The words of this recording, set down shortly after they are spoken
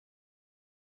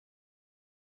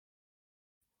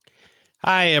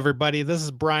Hi, everybody. This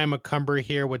is Brian McCumber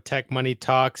here with Tech Money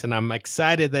Talks, and I'm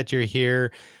excited that you're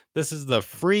here. This is the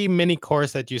free mini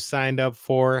course that you signed up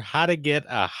for, how to get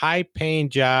a high paying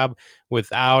job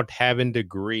without having a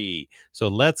degree. So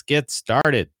let's get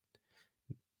started.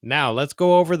 Now, let's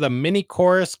go over the mini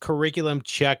course curriculum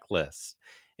checklist.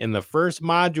 In the first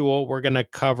module, we're going to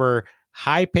cover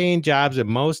high paying jobs in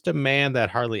most demand that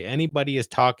hardly anybody is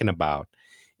talking about.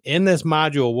 In this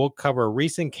module, we'll cover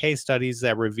recent case studies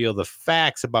that reveal the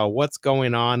facts about what's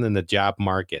going on in the job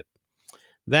market.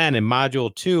 Then in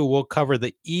module 2, we'll cover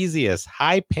the easiest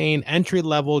high paying entry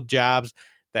level jobs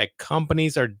that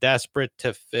companies are desperate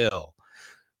to fill.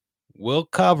 We'll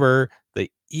cover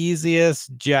the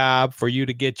easiest job for you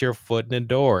to get your foot in the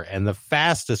door and the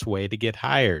fastest way to get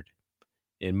hired.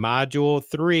 In module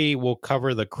 3, we'll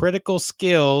cover the critical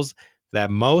skills that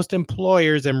most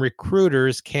employers and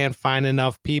recruiters can't find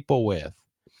enough people with.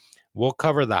 We'll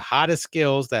cover the hottest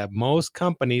skills that most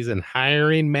companies and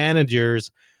hiring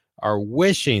managers are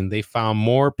wishing they found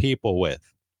more people with.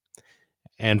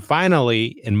 And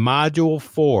finally, in module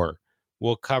 4,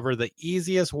 we'll cover the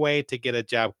easiest way to get a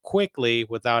job quickly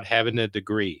without having a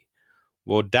degree.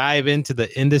 We'll dive into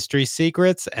the industry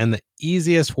secrets and the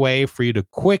easiest way for you to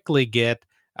quickly get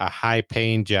a high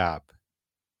paying job.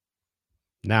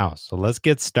 Now, so let's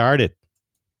get started.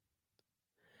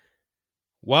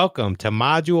 Welcome to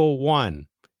Module 1,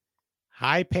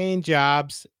 high paying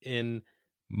jobs in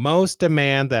most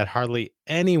demand that hardly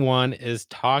anyone is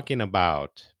talking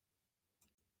about.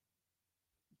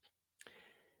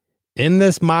 In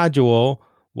this module,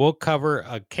 we'll cover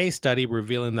a case study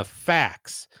revealing the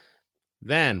facts.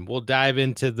 Then we'll dive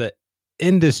into the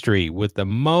industry with the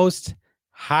most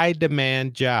high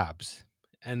demand jobs.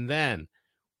 And then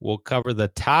we'll cover the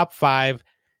top 5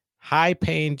 high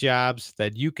paying jobs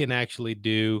that you can actually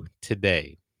do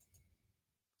today.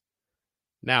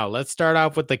 Now, let's start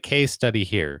off with the case study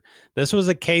here. This was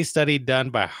a case study done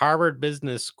by Harvard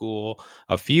Business School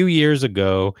a few years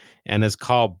ago and is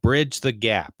called Bridge the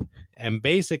Gap. And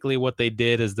basically, what they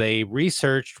did is they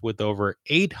researched with over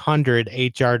 800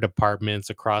 HR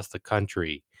departments across the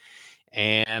country.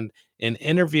 And in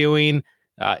interviewing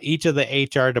each of the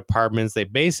HR departments, they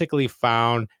basically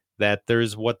found that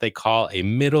there's what they call a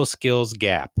middle skills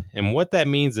gap. And what that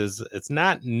means is it's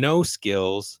not no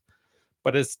skills,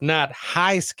 but it's not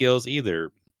high skills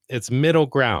either. It's middle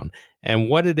ground. And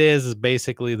what it is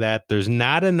basically that there's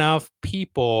not enough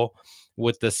people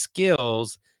with the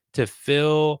skills to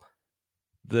fill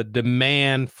the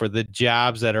demand for the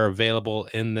jobs that are available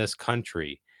in this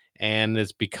country. And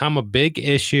it's become a big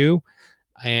issue.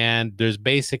 And there's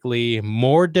basically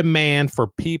more demand for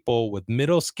people with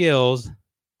middle skills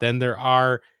than there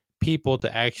are people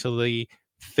to actually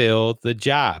fill the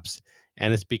jobs.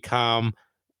 And it's become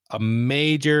a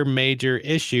major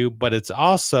issue, but it's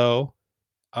also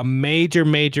a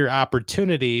major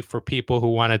opportunity for people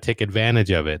who want to take advantage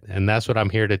of it. And that's what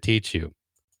I'm here to teach you.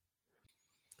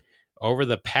 Over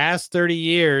the past 30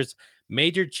 years,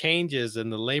 major changes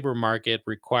in the labor market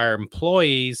require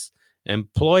employers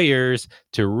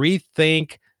to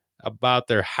rethink about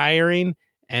their hiring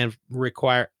and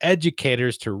require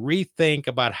educators to rethink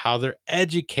about how they're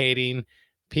educating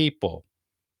people.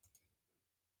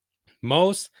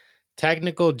 Most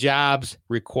technical jobs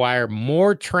require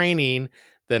more training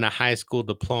than a high school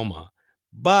diploma,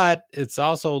 but it's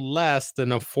also less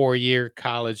than a 4-year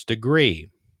college degree.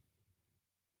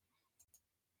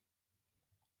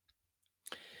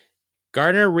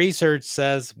 Gartner research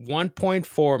says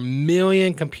 1.4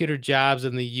 million computer jobs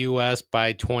in the US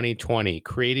by 2020,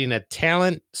 creating a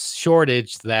talent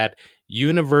shortage that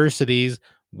universities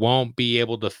won't be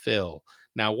able to fill.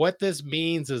 Now, what this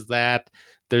means is that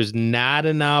there's not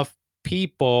enough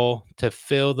people to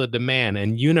fill the demand,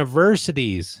 and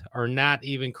universities are not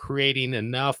even creating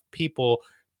enough people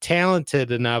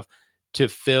talented enough to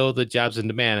fill the jobs in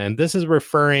demand. And this is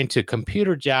referring to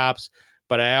computer jobs,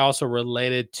 but I also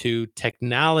related to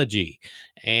technology.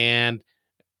 And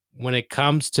when it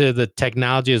comes to the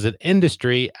technology as an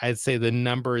industry, I'd say the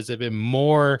number is even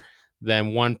more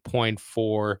than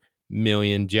 1.4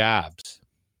 million jobs.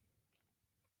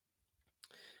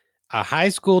 A high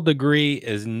school degree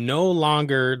is no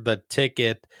longer the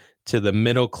ticket to the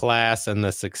middle class and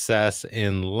the success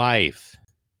in life.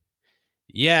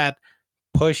 Yet,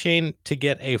 pushing to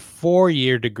get a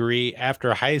 4-year degree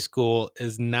after high school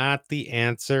is not the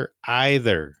answer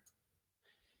either.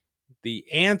 The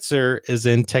answer is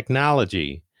in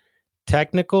technology.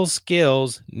 Technical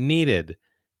skills needed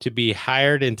to be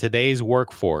hired in today's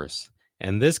workforce,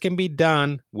 and this can be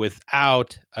done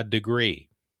without a degree.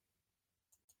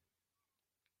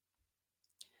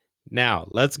 Now,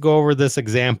 let's go over this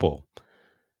example.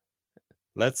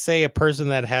 Let's say a person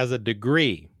that has a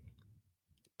degree,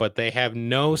 but they have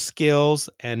no skills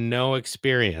and no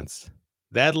experience.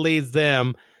 That leads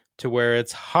them to where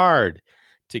it's hard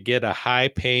to get a high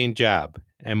paying job.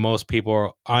 And most people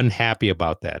are unhappy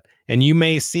about that. And you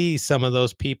may see some of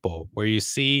those people where you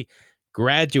see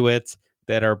graduates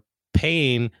that are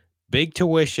paying big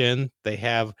tuition, they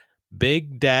have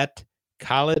big debt,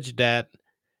 college debt,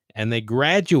 and they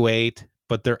graduate,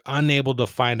 but they're unable to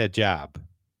find a job.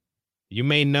 You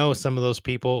may know some of those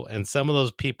people, and some of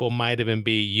those people might even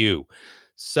be you.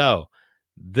 So,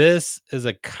 this is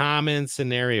a common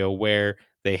scenario where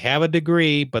they have a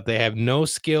degree, but they have no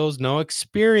skills, no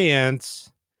experience,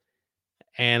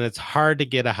 and it's hard to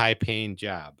get a high paying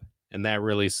job. And that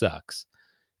really sucks.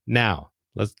 Now,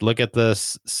 let's look at the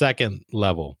second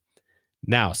level.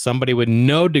 Now, somebody with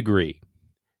no degree,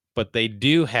 but they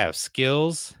do have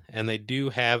skills and they do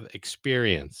have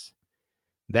experience.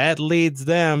 That leads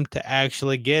them to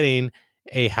actually getting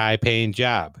a high paying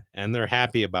job and they're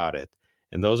happy about it.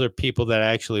 And those are people that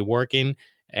are actually working.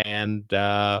 And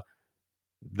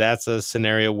that's a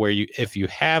scenario where if you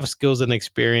have skills and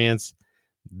experience,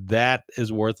 that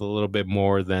is worth a little bit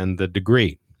more than the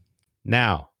degree.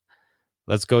 Now,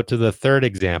 let's go to the third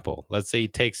example. Let's say you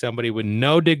take somebody with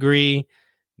no degree,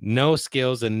 no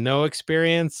skills, and no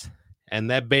experience. And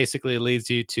that basically leads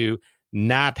you to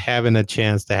not having a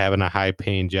chance to having a high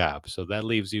paying job. So that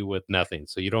leaves you with nothing.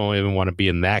 So you don't even want to be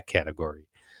in that category.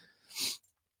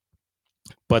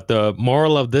 But the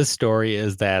moral of this story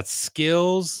is that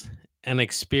skills and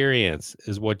experience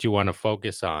is what you want to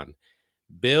focus on.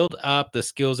 Build up the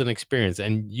skills and experience,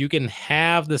 and you can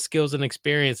have the skills and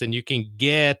experience and you can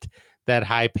get that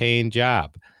high paying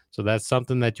job. So that's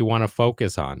something that you want to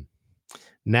focus on.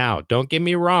 Now, don't get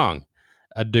me wrong.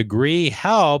 A degree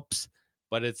helps,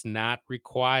 but it's not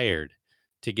required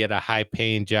to get a high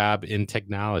paying job in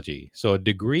technology. So a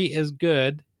degree is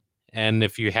good. And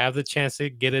if you have the chance to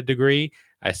get a degree,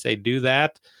 I say do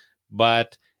that.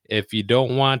 But if you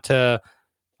don't want to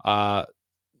uh,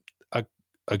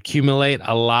 accumulate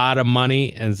a lot of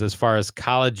money as far as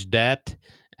college debt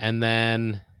and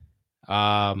then,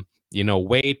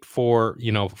 wait for,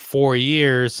 4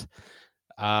 years,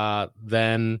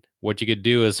 then what you could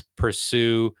do is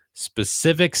pursue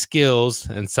specific skills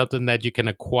and something that you can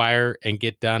acquire and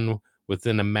get done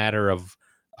within a matter of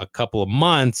a couple of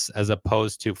months as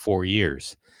opposed to 4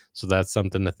 years. So that's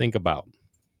something to think about.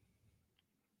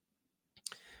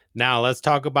 Now, let's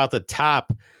talk about the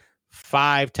top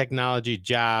 5 technology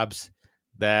jobs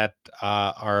that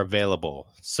are available.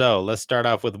 So let's start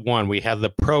off with one. We have the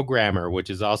programmer, which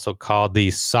is also called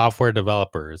the software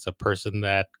developer. It's a person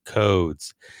that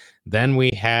codes. Then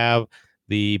we have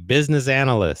the business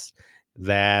analyst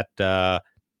that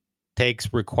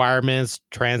takes requirements,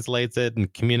 translates it,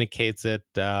 and communicates it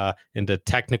into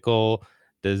technical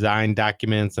design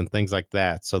documents and things like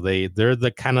that. So they're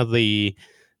the kind of the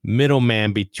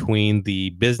middleman between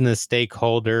the business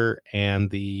stakeholder and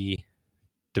the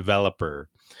developer.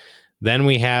 Then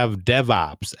we have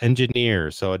DevOps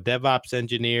engineer. So a DevOps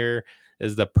engineer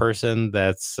is the person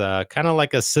that's kind of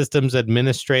like a systems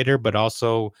administrator, but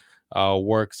also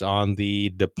works on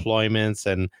the deployments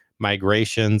and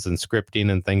migrations and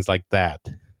scripting and things like that.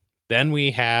 Then we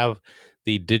have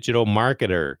the digital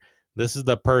marketer. This is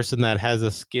the person that has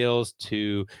the skills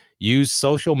to use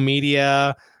social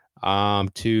media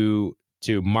to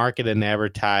market and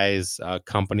advertise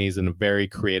companies in a very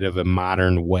creative and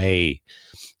modern way,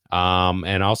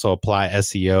 and also apply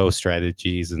SEO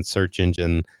strategies and search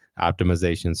engine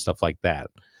optimization, stuff like that.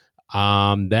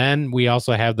 Then we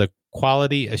also have the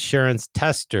quality assurance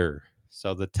tester.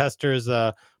 So the tester is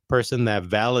a person that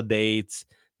validates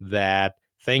that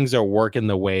things are working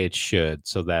the way it should,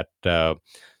 so that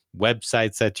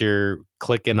websites that you're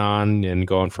clicking on and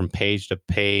going from page to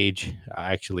page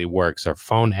actually works, or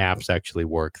phone apps actually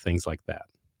work, things like that.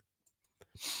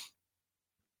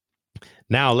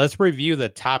 Now, let's review the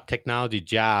top technology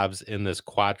jobs in this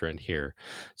quadrant here.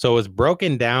 So it's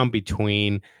broken down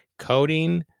between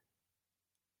coding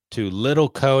to little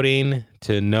coding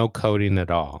to no coding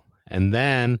at all. And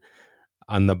then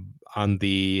on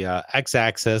the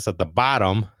x-axis at the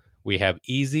bottom, we have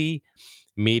easy,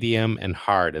 medium, and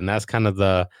hard. And that's kind of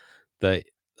the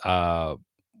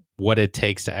what it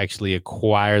takes to actually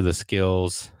acquire the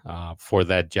skills for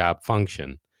that job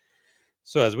function.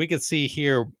 So as we can see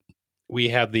here, we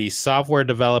have the software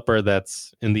developer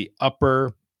that's in the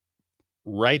upper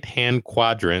right-hand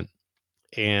quadrant,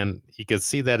 and you can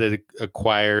see that it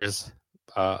acquires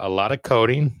a lot of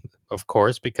coding, of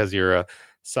course, because you're a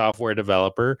software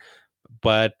developer,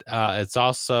 but it's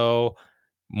also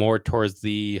more towards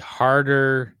the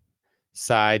harder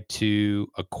side to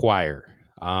acquire.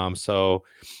 So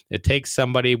it takes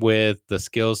somebody with the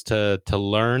skills to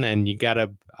learn, and you got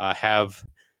to have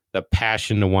the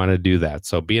passion to want to do that.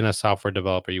 So being a software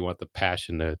developer, you want the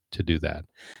passion to do that.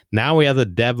 Now we have the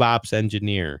DevOps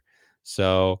engineer.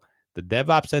 So the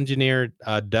DevOps engineer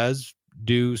does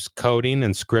do coding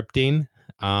and scripting,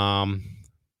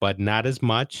 but not as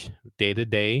much day to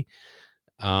day.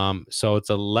 So it's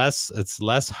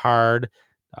less hard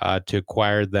to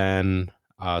acquire than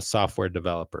a software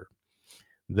developer.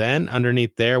 Then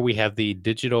underneath there, we have the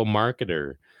digital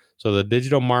marketer. So the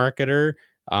digital marketer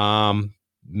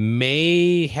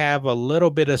may have a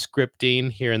little bit of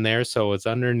scripting here and there. So it's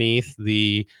underneath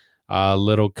the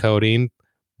little coding,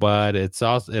 but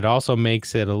it also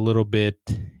makes it a little bit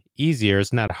easier.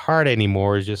 It's not hard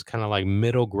anymore. It's just kind of like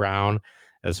middle ground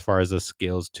as far as the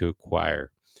skills to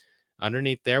acquire.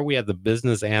 Underneath there, we have the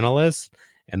business analyst,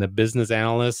 and the business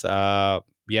analyst,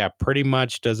 pretty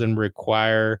much doesn't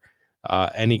require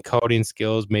any coding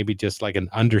skills, maybe just like an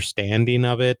understanding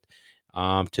of it,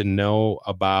 to know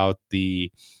about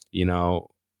the,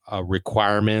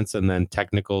 requirements and then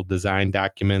technical design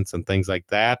documents and things like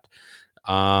that.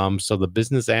 So the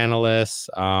business analyst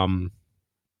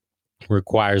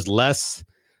requires less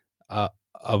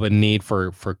of a need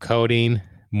for coding,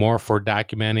 more for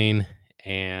documenting,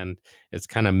 and it's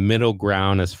kind of middle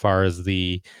ground as far as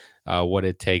the what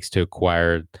it takes to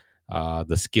acquire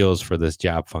the skills for this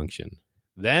job function.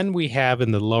 Then we have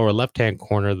in the lower left-hand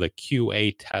corner the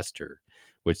QA tester,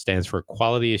 which stands for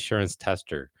quality assurance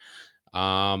tester.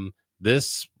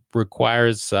 This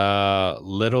requires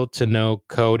little to no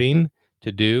coding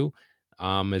to do.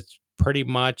 It's pretty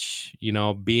much,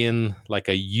 being like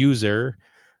a user,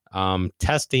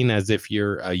 testing as if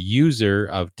you're a user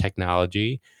of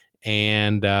technology.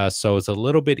 And so it's a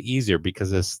little bit easier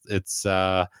because it's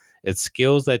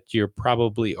skills that you're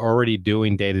probably already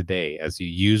doing day to day as you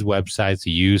use websites,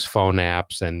 you use phone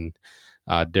apps, and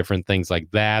different things like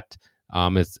that.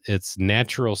 It's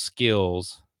natural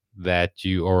skills that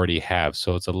you already have,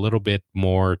 so it's a little bit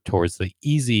more towards the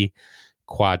easy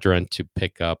quadrant to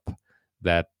pick up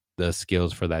the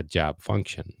skills for that job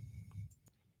function.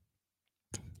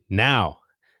 Now,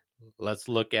 let's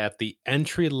look at the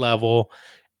entry level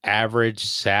average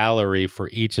salary for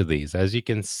each of these. As you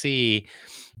can see,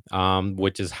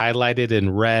 which is highlighted in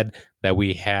red, that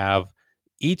we have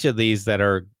each of these that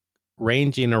are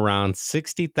ranging around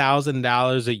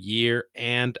 $60,000 a year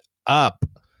and up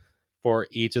for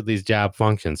each of these job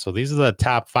functions. So these are the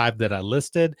top 5 that I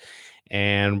listed,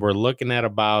 and we're looking at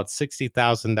about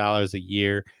 $60,000 a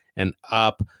year and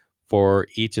up for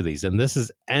each of these. And this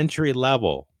is entry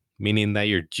level, meaning that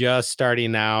you're just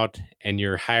starting out and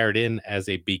you're hired in as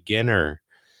a beginner.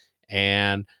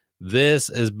 And this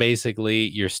is basically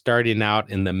you're starting out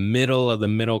in the middle of the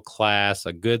middle class,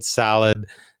 a good solid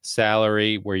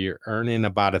salary where you're earning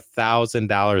about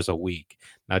 $1,000 a week.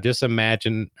 Now, just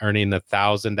imagine earning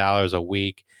 $1,000 a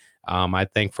week. I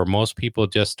think for most people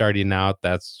just starting out,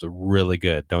 that's really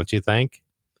good, don't you think?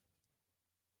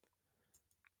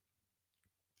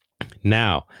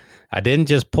 Now, I didn't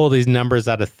just pull these numbers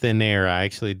out of thin air. I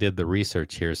actually did the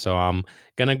research here. So I'm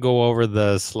going to go over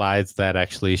the slides that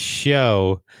actually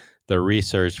show the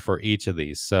research for each of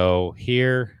these. So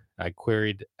here I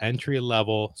queried entry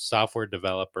level software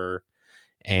developer,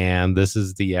 and this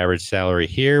is the average salary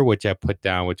here, which I put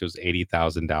down, which was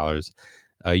 $80,000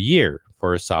 a year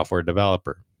for a software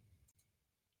developer.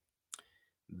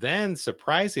 Then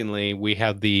surprisingly, we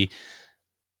have the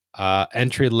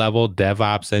entry level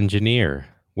DevOps engineer,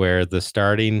 where the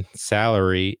starting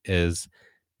salary is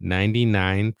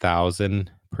 $99,000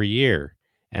 per year.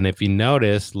 And if you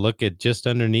notice, look at just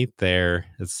underneath there,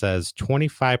 it says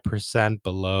 25%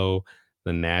 below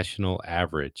the national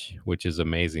average, which is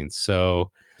amazing.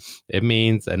 So it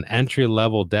means an entry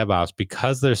level DevOps,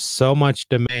 because there's so much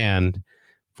demand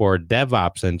for a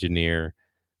DevOps engineer,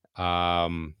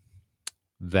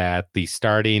 that the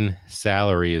starting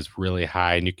salary is really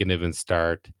high, and you can even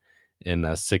start in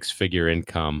a 6-figure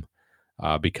income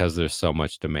because there's so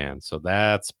much demand. So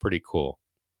that's pretty cool.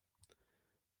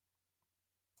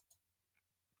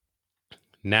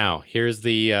 Now, here's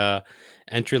the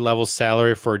entry-level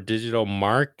salary for a digital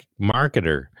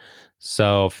marketer.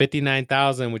 So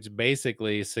 59,000, which is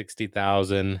basically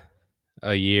 60,000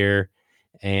 a year,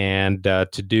 and to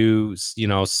do,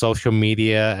 social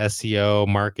media, SEO,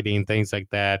 marketing, things like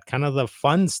that, kind of the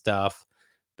fun stuff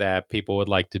that people would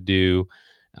like to do.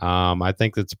 I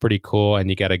think that's pretty cool, and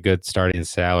you got a good starting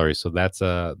salary. So that's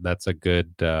a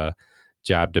good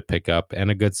job to pick up,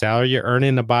 and a good salary. You're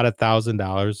earning about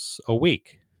 $1,000 a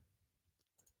week.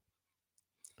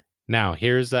 Now,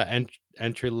 here's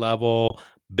entry level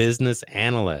business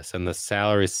analyst, and the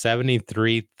salary is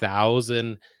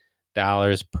 $73,000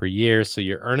 per year. So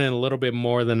you're earning a little bit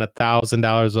more than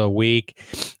 $1,000 a week,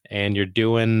 and you're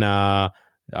doing job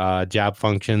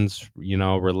functions,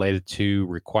 related to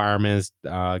requirements,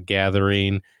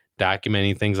 gathering,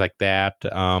 documenting, things like that.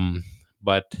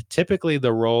 But typically,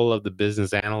 the role of the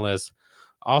business analyst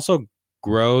also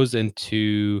grows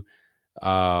into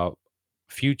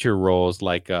future roles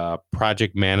like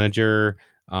project manager.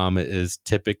 Is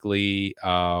typically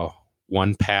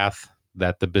one path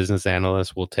that the business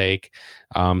analyst will take.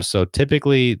 So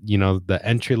typically, the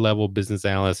entry level business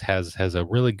analyst has a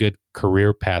really good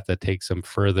career path that takes them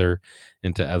further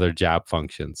into other job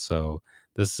functions. So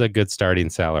this is a good starting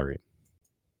salary.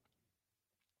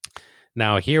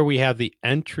 Now here we have the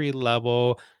entry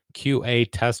level QA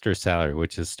tester salary,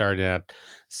 which is starting at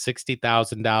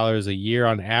 $60,000 a year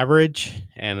on average,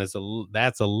 and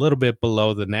that's a little bit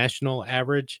below the national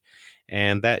average.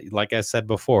 And that, like I said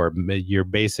before, you're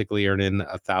basically earning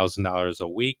 $1,000 a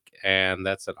week, and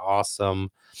that's an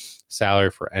awesome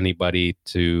salary for anybody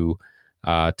to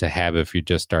have if you're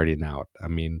just starting out. I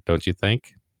mean, don't you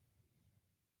think?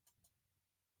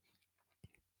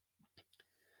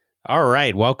 All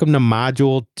right, welcome to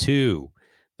Module 2,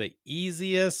 the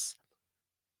easiest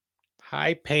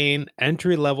high-paying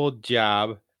entry-level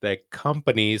job that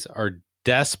companies are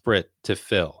desperate to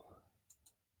fill.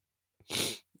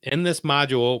 In this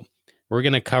module, we're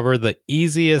going to cover the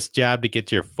easiest job to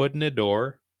get your foot in the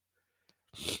door.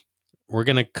 We're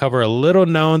going to cover a little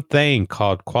known thing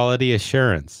called quality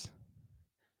assurance.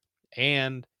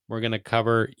 And we're going to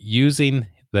cover using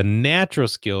the natural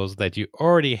skills that you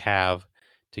already have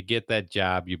to get that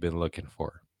job you've been looking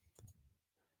for.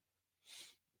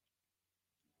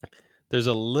 There's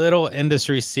a little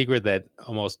industry secret that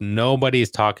almost nobody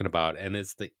is talking about, and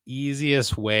it's the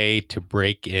easiest way to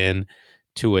break in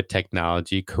to a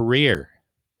technology career.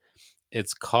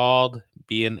 It's called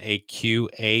being a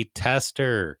QA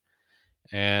tester,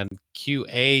 and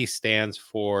QA stands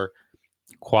for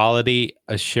quality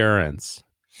assurance.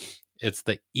 It's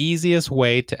the easiest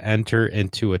way to enter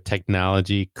into a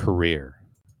technology career.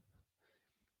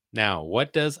 Now,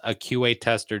 what does a QA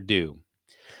tester do?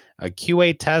 A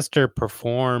QA tester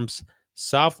performs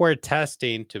software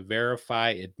testing to verify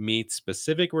it meets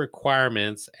specific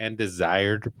requirements and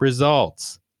desired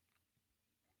results.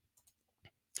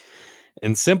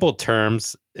 In simple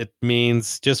terms, it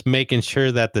means just making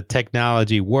sure that the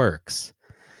technology works.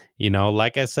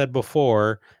 Like I said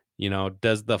before,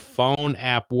 does the phone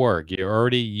app work? You're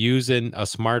already using a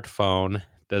smartphone.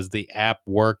 Does the app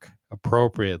work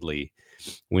appropriately?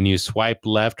 When you swipe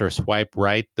left or swipe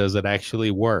right, does it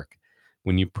actually work?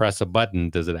 When you press a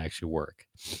button, does it actually work?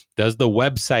 Does the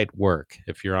website work?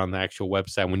 If you're on the actual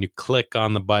website, when you click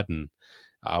on the button,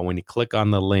 when you click on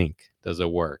the link, does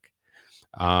it work?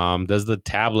 Does the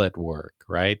tablet work,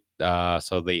 right?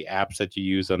 So the apps that you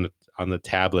use on the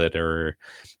tablet, or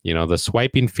the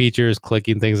swiping features,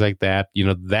 clicking, things like that,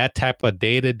 that type of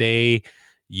day-to-day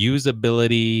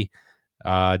usability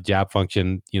job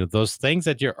function, those things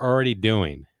that you're already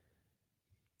doing.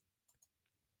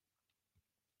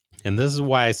 And this is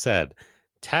why I said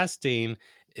testing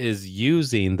is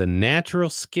using the natural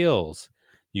skills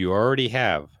you already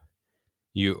have.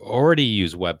 You already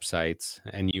use websites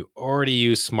and you already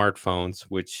use smartphones,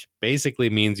 which basically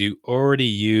means you already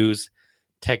use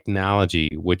technology,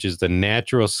 which is the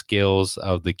natural skills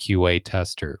of the QA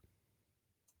tester.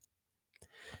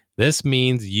 This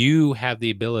means you have the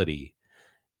ability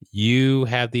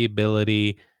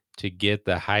to get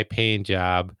the high-paying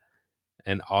job,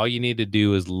 and all you need to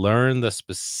do is learn the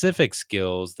specific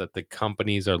skills that the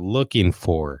companies are looking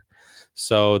for.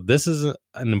 So this is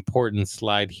an important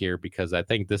slide here, because I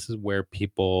think this is where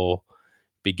people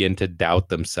begin to doubt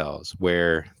themselves,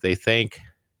 where they think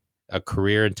a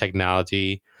career in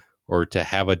technology or to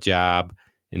have a job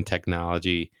in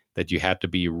technology that you have to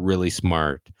be really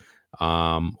smart,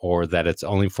 or that it's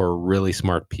only for really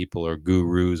smart people or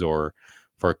gurus or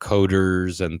for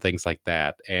coders and things like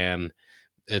that. And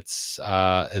it's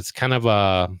kind of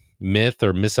a myth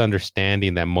or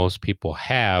misunderstanding that most people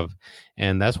have,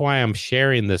 and that's why I'm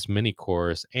sharing this mini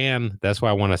course, and that's why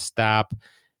I want to stop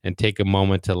and take a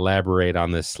moment to elaborate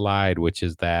on this slide, which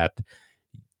is that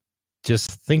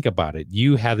just think about it.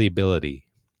 You have the ability,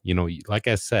 like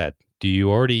I said, do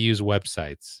you already use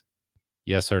websites?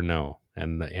 Yes or no?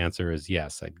 And the answer is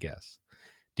yes, I'd guess.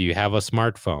 Do you have a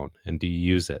smartphone and do you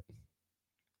use it?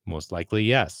 Most likely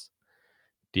yes.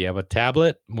 Do you have a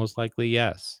tablet? Most likely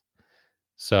yes.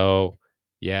 So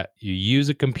Yeah, you use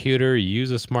a computer, you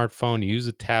use a smartphone, you use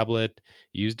a tablet,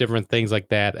 you use different things like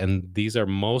that. And these are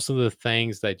most of the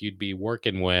things that you'd be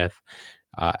working with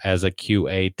as a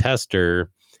QA tester.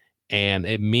 And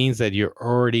it means that you're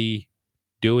already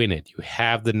doing it. You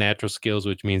have the natural skills,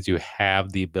 which means you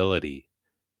have the ability.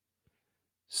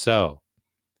 So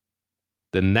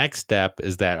the next step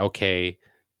is that, okay,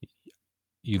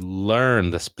 you learn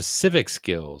the specific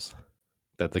skills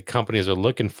that the companies are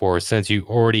looking for since you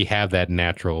already have that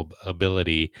natural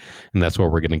ability. And that's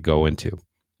what we're going to go into.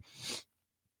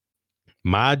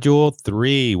 Module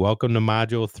 3. Welcome to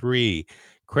Module 3.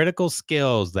 Critical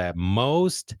skills that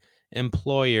most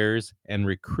employers and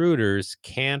recruiters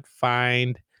can't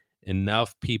find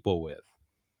enough people with.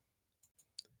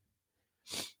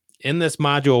 In this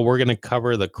module, we're going to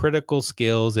cover the critical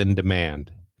skills in demand,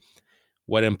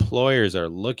 what employers are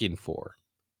looking for,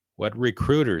 what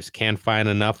recruiters can't find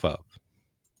enough of.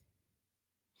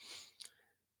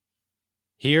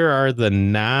 Here are the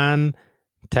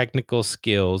non-technical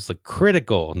skills, the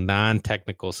critical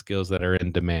non-technical skills that are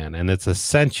in demand, and it's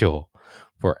essential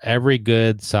for every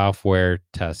good software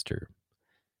tester.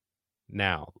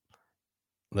 Now,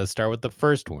 let's start with the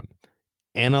first one,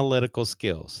 analytical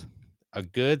skills. A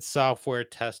good software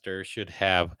tester should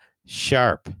have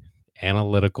sharp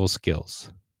analytical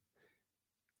skills.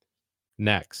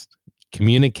 Next,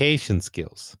 communication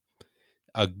skills.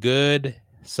 A good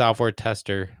software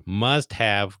tester must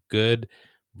have good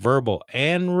verbal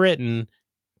and written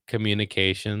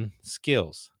communication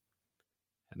skills.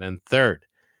 And then third,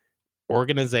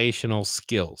 organizational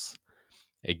skills.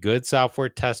 A good software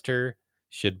tester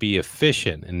should be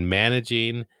efficient in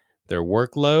managing their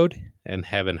workload and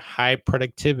having high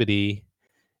productivity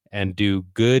and do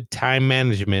good time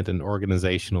management and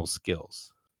organizational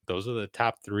skills. Those are the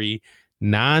top 3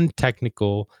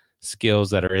 non-technical skills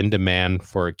that are in demand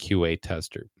for a QA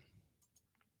tester.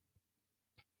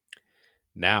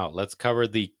 Now, let's cover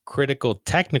the critical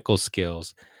technical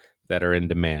skills that are in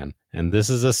demand. And this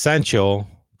is essential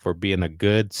for being a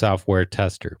good software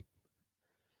tester.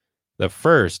 The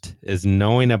first is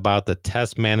knowing about the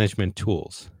test management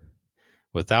tools.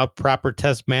 Without proper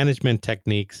test management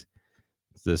techniques,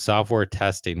 the software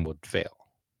testing would fail.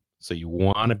 So you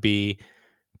want to be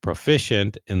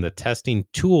proficient in the testing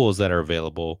tools that are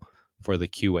available for the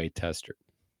QA tester.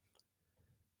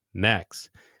 Next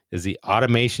is the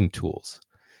automation tools.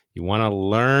 You want to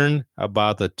learn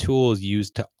about the tools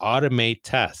used to automate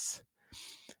tests.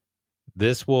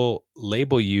 This will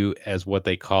label you as what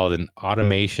they call an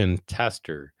automation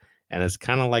tester. And it's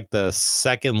kind of like the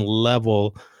second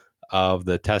level of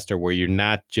the tester where you're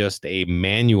not just a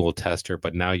manual tester,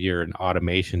 but now you're an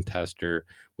automation tester,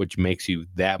 which makes you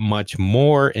that much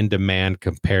more in demand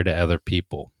compared to other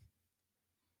people.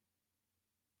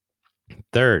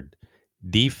 Third,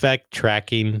 defect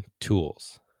tracking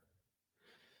tools.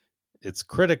 It's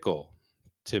critical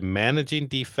to managing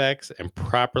defects and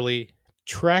properly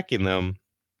tracking them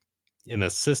in a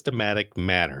systematic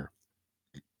manner.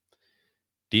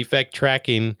 Defect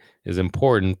tracking is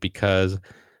important because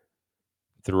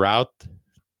throughout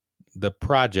the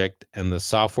project and the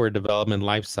software development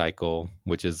lifecycle,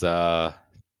 which is a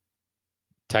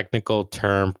technical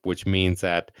term, which means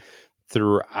that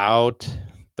throughout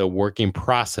the working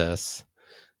process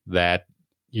that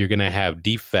you're going to have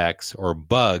defects or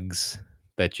bugs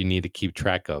that you need to keep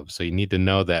track of. So you need to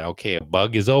know that, okay, a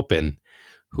bug is open,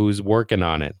 who's working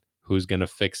on it, who's going to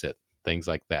fix it, things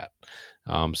like that.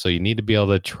 So you need to be able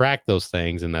to track those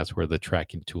things, and that's where the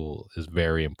tracking tool is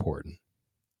very important.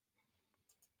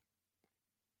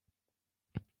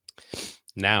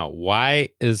 Now, why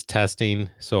is testing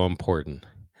so important?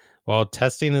 Well,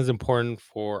 testing is important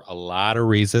for a lot of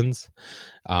reasons.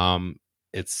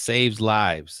 It saves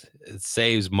lives, it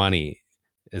saves money,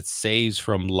 it saves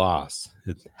from loss,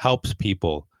 it helps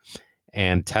people,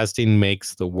 and testing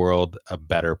makes the world a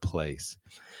better place.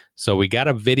 So we got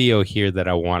a video here that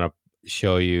I want to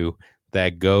show you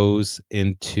that goes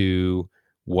into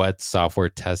what software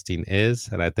testing is,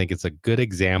 and I think it's a good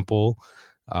example.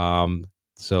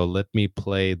 So let me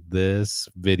play this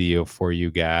video for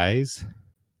you guys.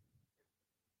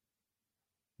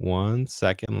 1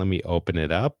 second, let me open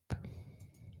it up.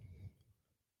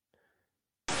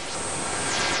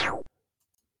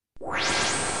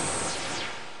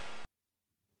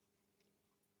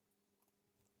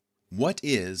 What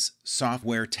is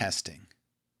software testing?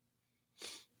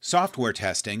 Software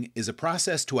testing is a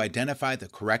process to identify the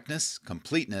correctness,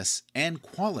 completeness, and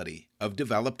quality of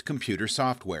developed computer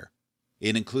software.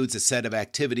 It includes a set of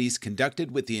activities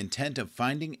conducted with the intent of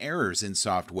finding errors in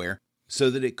software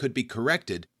so that it could be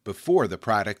corrected before the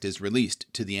product is released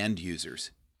to the end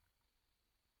users.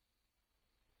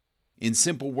 In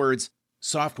simple words,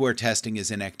 software testing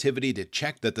is an activity to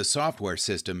check that the software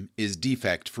system is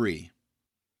defect-free.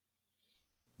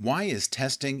 Why is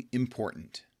testing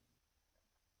important?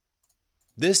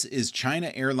 This is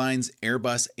China Airlines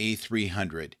Airbus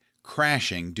A300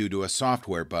 crashing due to a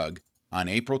software bug on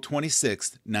April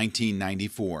 26,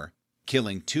 1994,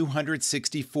 killing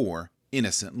 264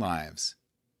 innocent lives.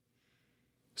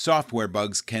 Software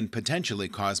bugs can potentially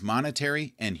cause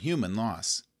monetary and human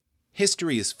loss.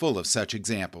 History is full of such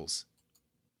examples.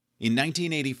 In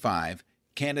 1985,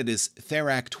 Canada's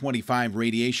Therac 25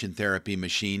 radiation therapy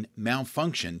machine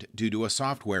malfunctioned due to a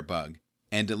software bug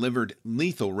and delivered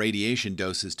lethal radiation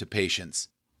doses to patients,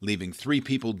 leaving 3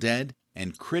 people dead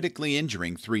and critically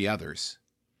injuring 3 others.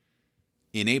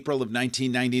 In April of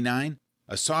 1999,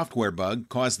 a software bug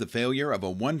caused the failure of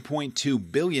a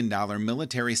 $1.2 billion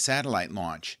military satellite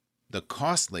launch, the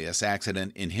costliest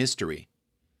accident in history.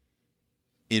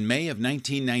 In May of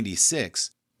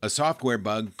 1996, a software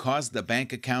bug caused the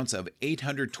bank accounts of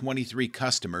 823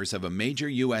 customers of a major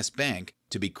U.S. bank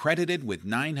to be credited with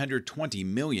 $920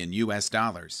 million.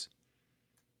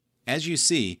 As you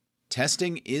see,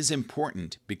 testing is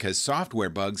important because software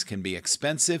bugs can be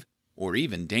expensive or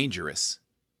even dangerous.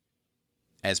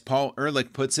 As Paul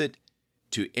Ehrlich puts it,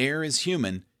 to err is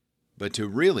human, but to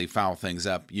really foul things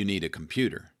up, you need a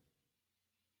computer.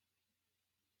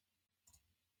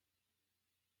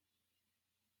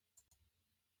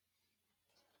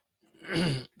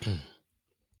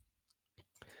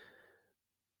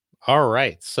 All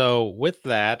right. So with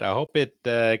that, I hope it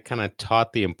kind of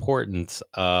taught the importance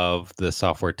of the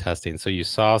software testing. So you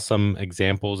saw some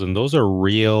examples, and those are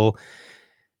real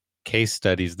case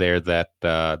studies there that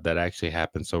actually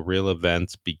happened. So real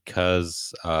events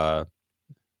because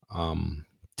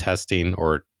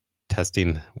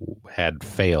testing had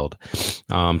failed.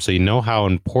 So you know how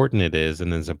important it is,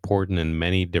 and it's important in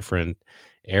many different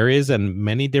areas and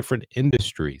many different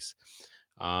industries.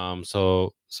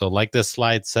 So like this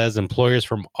slide says, employers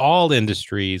from all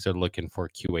industries are looking for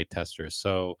QA testers.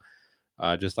 So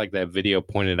just like that video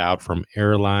pointed out, from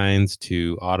airlines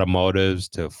to automotives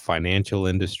to financial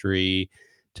industry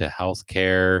to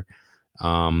healthcare,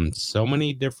 so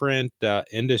many different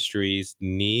industries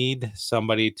need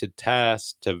somebody to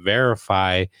test to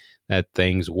verify that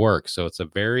things work. So it's a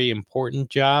very important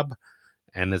job,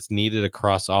 and it's needed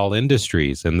across all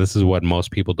industries. And this is what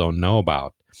most people don't know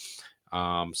about.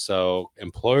 So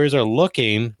employers are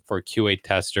looking for QA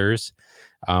testers,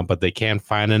 but they can't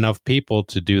find enough people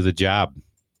to do the job.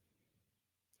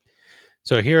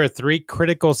 So here are 3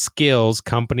 critical skills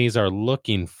companies are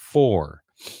looking for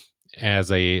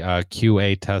as a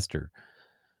QA tester.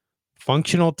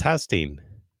 Functional testing.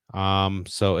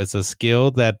 So it's a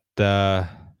skill that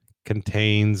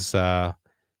contains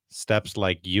steps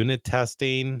like unit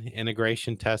testing,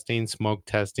 integration testing, smoke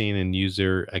testing, and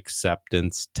user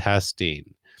acceptance testing.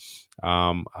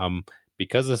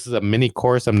 Because this is a mini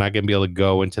course, I'm not going to be able to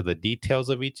go into the details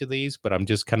of each of these, but I'm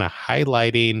just kind of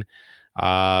highlighting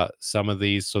some of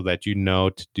these so that you know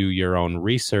to do your own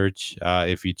research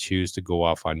if you choose to go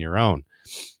off on your own.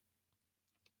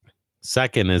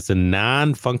 Second is the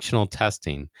non-functional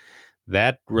testing.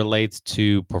 That relates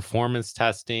to performance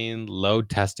testing, load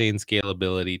testing,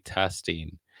 scalability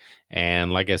testing.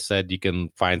 And like I said, you can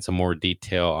find some more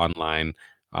detail online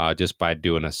just by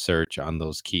doing a search on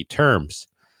those key terms.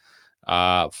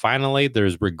 Finally,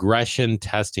 there's regression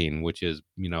testing, which is,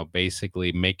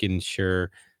 basically making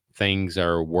sure things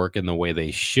are working the way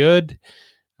they should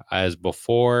as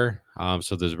before.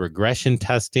 So there's regression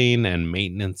testing and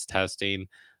maintenance testing,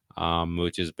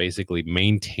 which is basically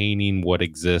maintaining what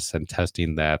exists and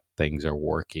testing that things are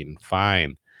working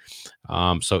fine.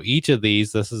 So each of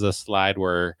these, this is a slide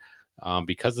where,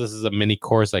 because this is a mini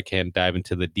course, I can't dive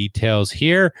into the details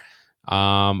here.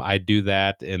 I do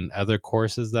that in other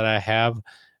courses that I have.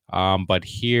 But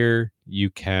here you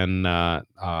can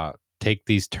take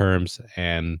these terms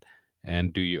and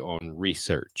do your own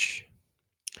research.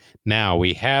 Now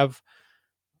we have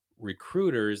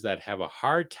recruiters that have a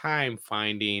hard time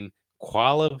finding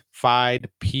qualified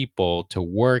people to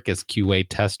work as QA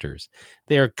testers.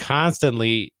 They are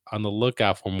constantly on the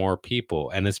lookout for more people,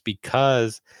 and it's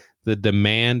because the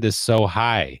demand is so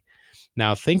high.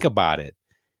 Now think about it.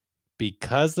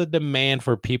 Because the demand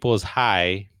for people is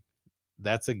high,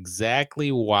 that's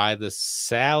exactly why the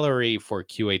salary for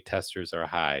QA testers are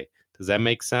high. Does that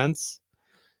make sense?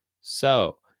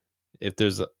 So if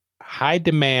there's a high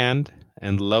demand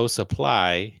and low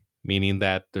supply, meaning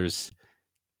that there's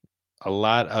a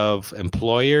lot of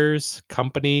employers,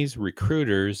 companies,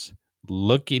 recruiters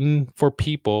looking for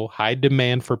people, high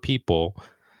demand for people,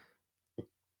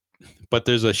 but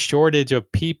there's a shortage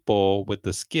of people with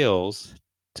the skills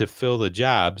to fill the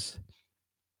jobs.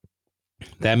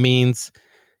 That means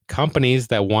companies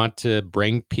that want to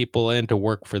bring people in to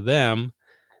work for them,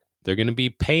 they're going to be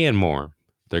paying more.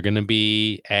 They're going to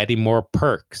be adding more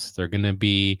perks. They're going to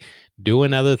be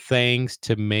doing other things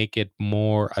to make it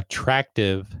more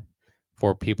attractive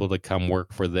for people to come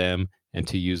work for them and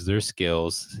to use their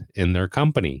skills in their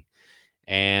company.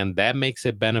 And that makes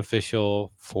it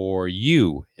beneficial for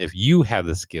you if you have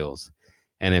the skills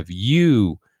and if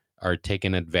you are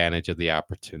taking advantage of the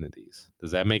opportunities.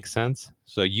 Does that make sense?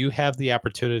 So you have the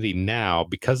opportunity now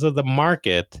because of the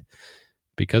market,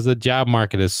 because the job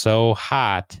market is so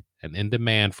hot and in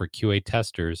demand for QA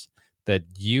testers, that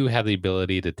you have the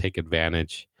ability to take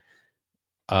advantage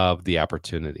of the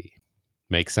opportunity.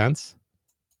 Make sense?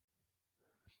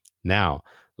 Now,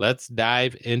 let's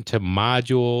dive into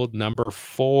module number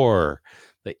 4,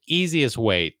 the easiest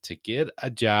way to get a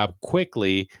job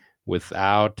quickly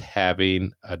without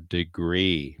having a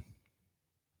degree.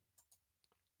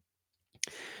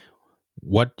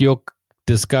 What you'll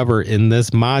discover in this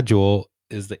module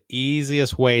is the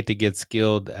easiest way to get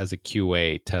skilled as a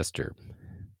QA tester.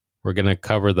 We're going to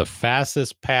cover the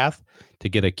fastest path to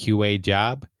get a QA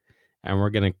job, and we're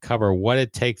going to cover what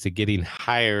it takes to getting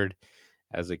hired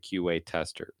as a QA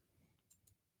tester.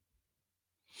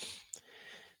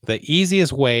 The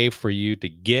easiest way for you to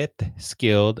get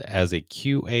skilled as a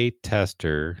QA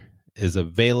tester is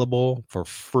available for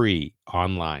free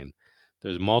online.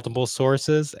 There's multiple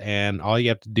sources, and all you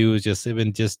have to do is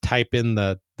just type in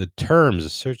the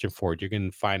terms searching for it. You're going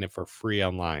to find it for free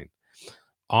online.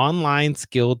 Online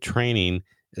skilled training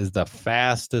is the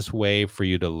fastest way for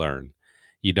you to learn.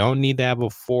 You don't need to have a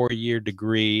 4-year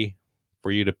degree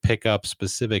for you to pick up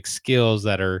specific skills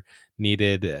that are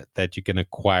needed that you can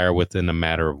acquire within a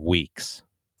matter of weeks.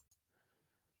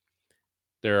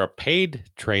 There are paid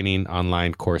training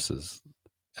online courses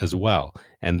as well,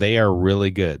 and they are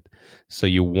really good. So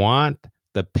you want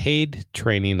the paid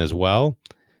training as well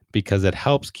because it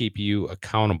helps keep you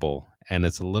accountable, and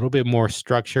it's a little bit more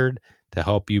structured to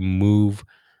help you move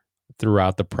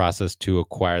throughout the process to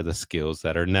acquire the skills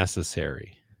that are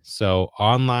necessary. So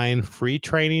online free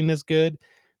training is good,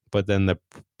 but then the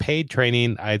paid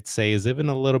training, I'd say, is even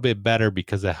a little bit better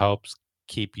because it helps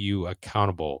keep you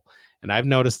accountable. And I've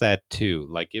noticed that too.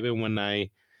 Like even when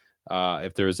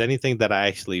if there was anything that I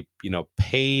actually,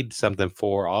 paid something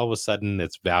for, all of a sudden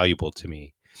it's valuable to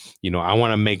me. I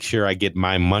want to make sure I get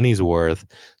my money's worth.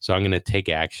 So I'm going to take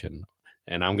action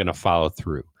and I'm going to follow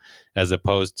through, as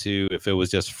opposed to if it was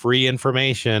just free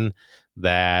information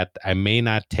that I may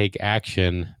not take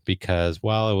action because,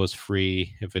 well, it was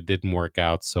free. If it didn't work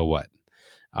out, so what?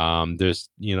 There's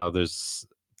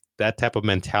that type of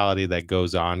mentality that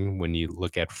goes on when you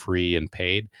look at free and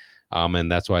paid.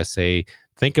 And that's why I say,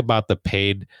 think about the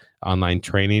paid online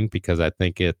training because I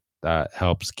think it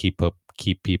helps keep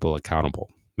people accountable.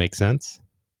 Make sense?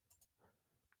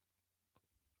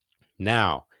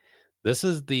 Now, this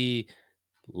is the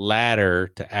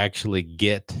ladder to actually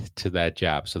get to that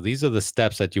job. So these are the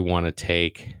steps that you want to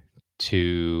take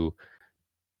to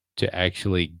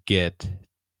actually get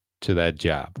to that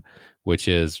job, which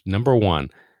is number 1,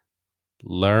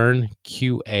 learn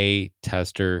QA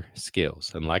tester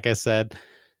skills. And like I said,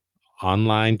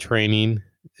 online training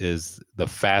is the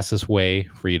fastest way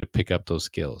for you to pick up those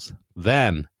skills.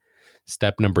 Then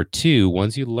step number 2,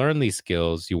 once you learn these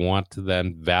skills, you want to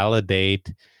then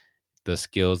validate the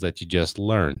skills that you just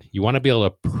learned. You want to be able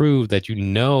to prove that you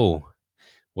know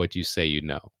what you say you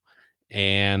know.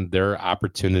 And there are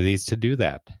opportunities to do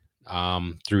that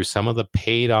through some of the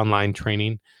paid online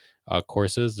training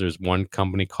courses. There's one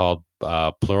company called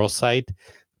Pluralsight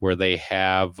where they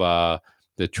have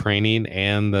the training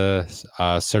and the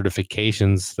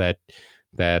certifications that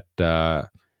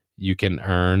you can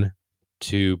earn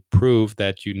to prove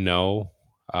that you know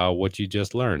what you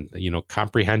just learned.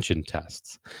 Comprehension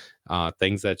tests,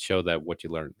 things that show that what you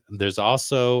learned. There's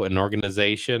also an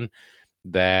organization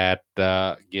that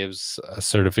gives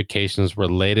certifications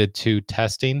related to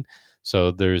testing.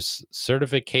 So there's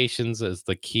certifications as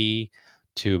the key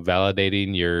to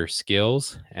validating your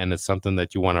skills, and it's something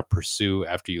that you want to pursue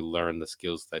after you learn the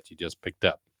skills that you just picked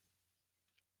up.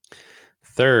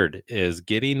 Third is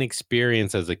getting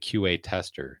experience as a QA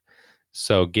tester.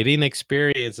 So getting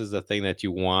experience is the thing that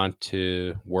you want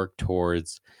to work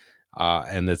towards,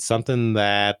 and it's something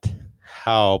that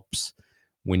helps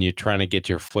when you're trying to get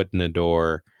your foot in the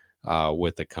door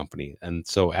with the company. And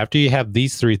so after you have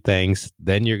these 3 things,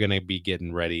 then you're going to be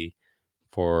getting ready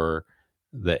for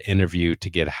the interview to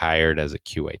get hired as a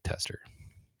QA tester.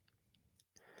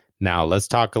 Now, let's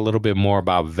talk a little bit more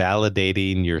about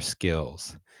validating your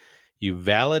skills. You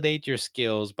validate your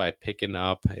skills by picking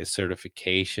up a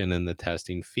certification in the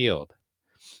testing field.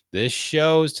 This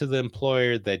shows to the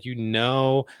employer that you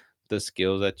know the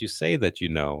skills that you say that you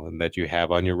know and that you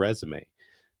have on your resume.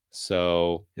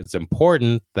 So it's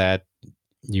important that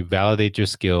you validate your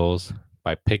skills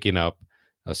by picking up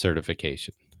a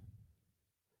certification.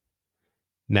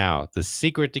 Now, the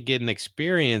secret to getting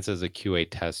experience as a QA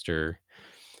tester,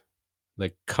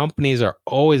 the companies are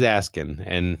always asking,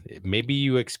 and maybe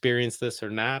you experience this or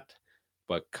not,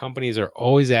 but companies are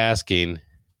always asking,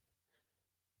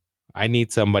 I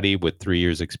need somebody with 3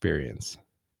 years experience.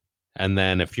 And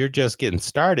then if you're just getting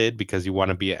started because you want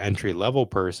to be an entry level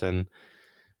person,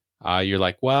 you're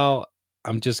like, well,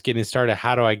 I'm just getting started.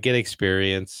 How do I get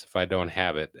experience if I don't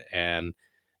have it? And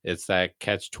it's that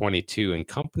catch 22. And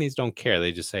companies don't care.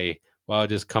 They just say, well,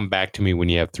 just come back to me when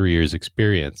you have 3 years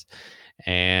experience.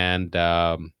 And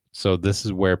so this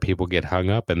is where people get hung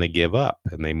up and they give up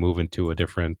and they move into a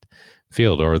different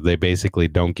field, or they basically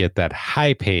don't get that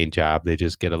high paying job. They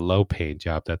just get a low paying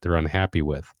job that they're unhappy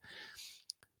with.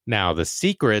 Now, the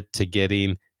secret to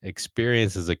getting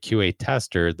experience as a QA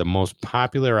tester, the most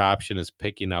popular option is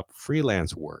picking up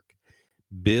freelance work.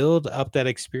 Build up that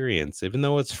experience. Even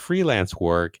though it's freelance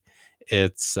work,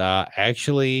 it's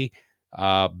actually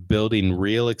building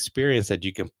real experience that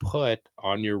you can put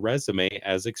on your resume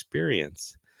as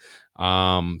experience.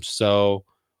 So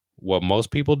what most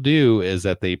people do is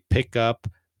that they pick up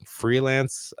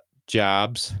freelance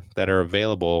jobs that are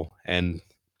available, and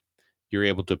you're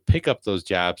able to pick up those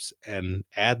jobs and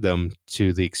add them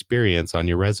to the experience on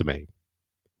your resume.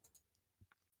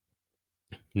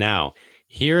 Now,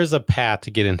 here's a path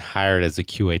to getting hired as a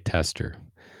QA tester.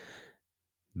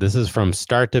 This is from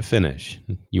start to finish.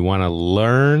 You want to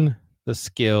learn the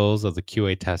skills of the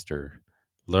QA tester.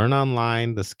 Learn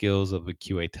online the skills of the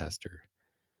QA tester.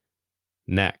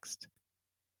 Next,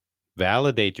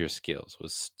 validate your skills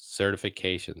with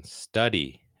certifications.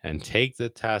 Study and take the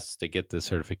tests to get the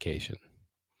certification.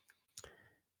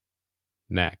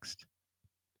 Next,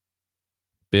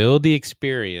 build the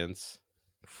experience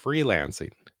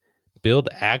freelancing. Build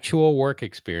actual work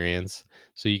experience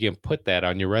so you can put that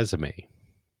on your resume.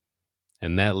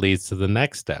 And that leads to the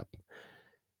next step.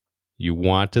 You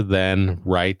want to then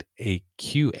write a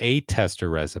QA tester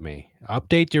resume.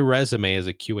 Update your resume as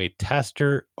a QA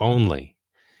tester only.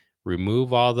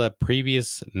 Remove all the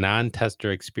previous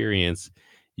non-tester experience.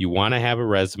 You want to have a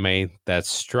resume that's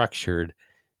structured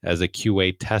as a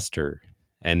QA tester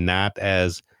and not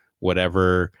as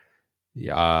whatever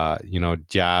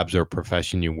jobs or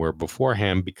profession you were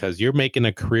beforehand, because you're making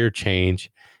a career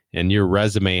change and your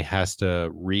resume has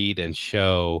to read and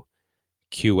show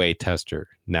QA tester,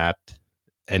 not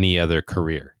any other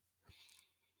career.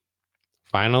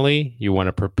 Finally, you want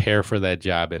to prepare for that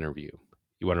job interview.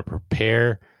 You want to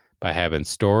prepare by having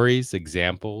stories,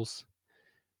 examples,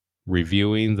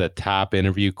 reviewing the top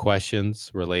interview questions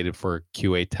related for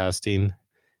QA testing,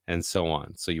 and so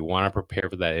on. So you want to prepare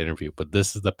for that interview, but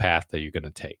this is the path that you're going to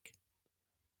take.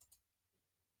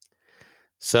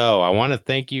 So I want to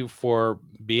thank you for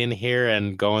being here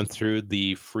and going through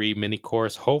the free mini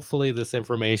course. Hopefully this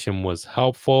information was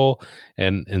helpful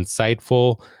and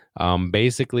insightful.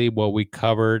 Basically what we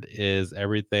covered is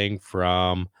everything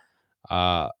from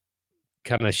kind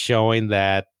of showing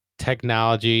that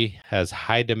technology has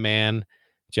high demand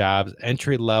jobs,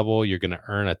 entry level. You're going to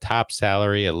earn a top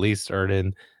salary, at least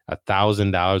earning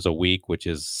 $1,000 a week, which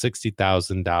is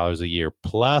 $60,000 a year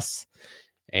plus.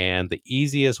 And the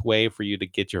easiest way for you to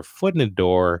get your foot in the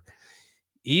door,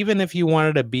 even if you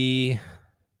wanted to be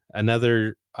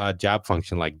another job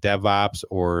function like DevOps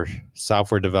or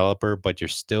software developer, but you're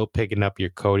still picking up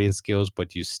your coding skills,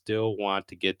 but you still want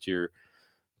to get your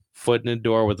foot in the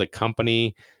door with a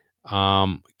company,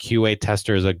 QA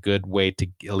tester is a good way to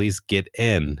at least get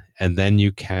in, and then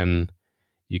you can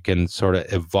sort of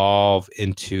evolve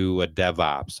into a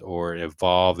DevOps or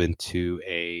evolve into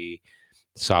a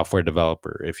software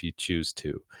developer if you choose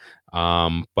to.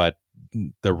 But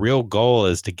the real goal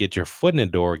is to get your foot in the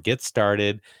door, get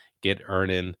started, get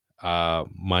earning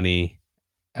money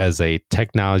as a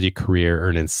technology career,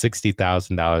 earning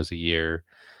 $60,000 a year.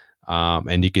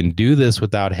 And you can do this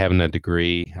without having a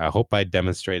degree. I hope I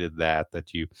demonstrated that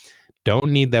you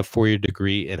don't need that 4-year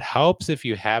degree. It helps if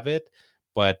you have it,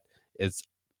 but it's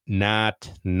not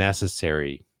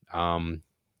necessary. The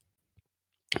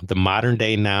modern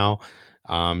day now,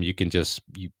 you can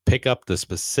you pick up the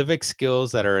specific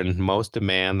skills that are in most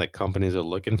demand that companies are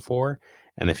looking for.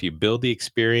 And if you build the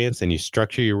experience and you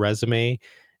structure your resume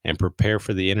and prepare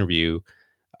for the interview,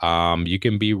 you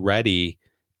can be ready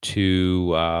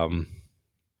to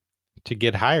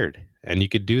get hired. And you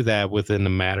could do that within a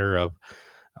matter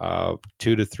of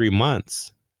 2 to 3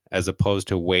 months, as opposed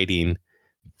to waiting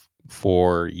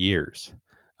for years.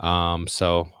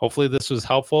 So hopefully this was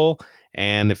helpful.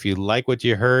 And if you like what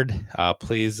you heard,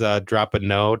 please drop a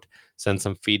note, send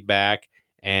some feedback,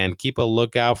 and keep a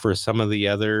lookout for some of the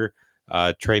other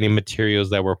training materials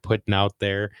that we're putting out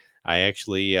there. I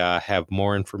actually have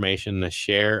more information to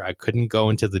share. I couldn't go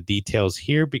into the details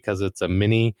here because it's a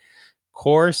mini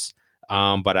course,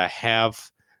 but I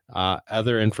have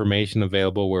other information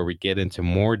available where we get into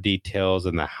more details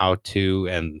and the how-to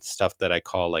and stuff that I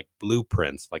call like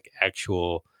blueprints, like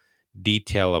actual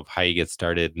detail of how you get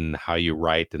started and how you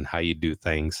write and how you do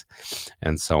things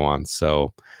and so on.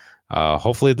 So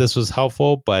hopefully this was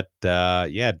helpful, but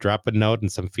yeah, drop a note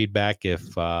and some feedback if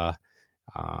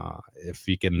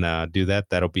you can do that.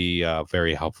 That'll be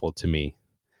very helpful to me.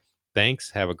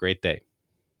 Thanks. Have a great day.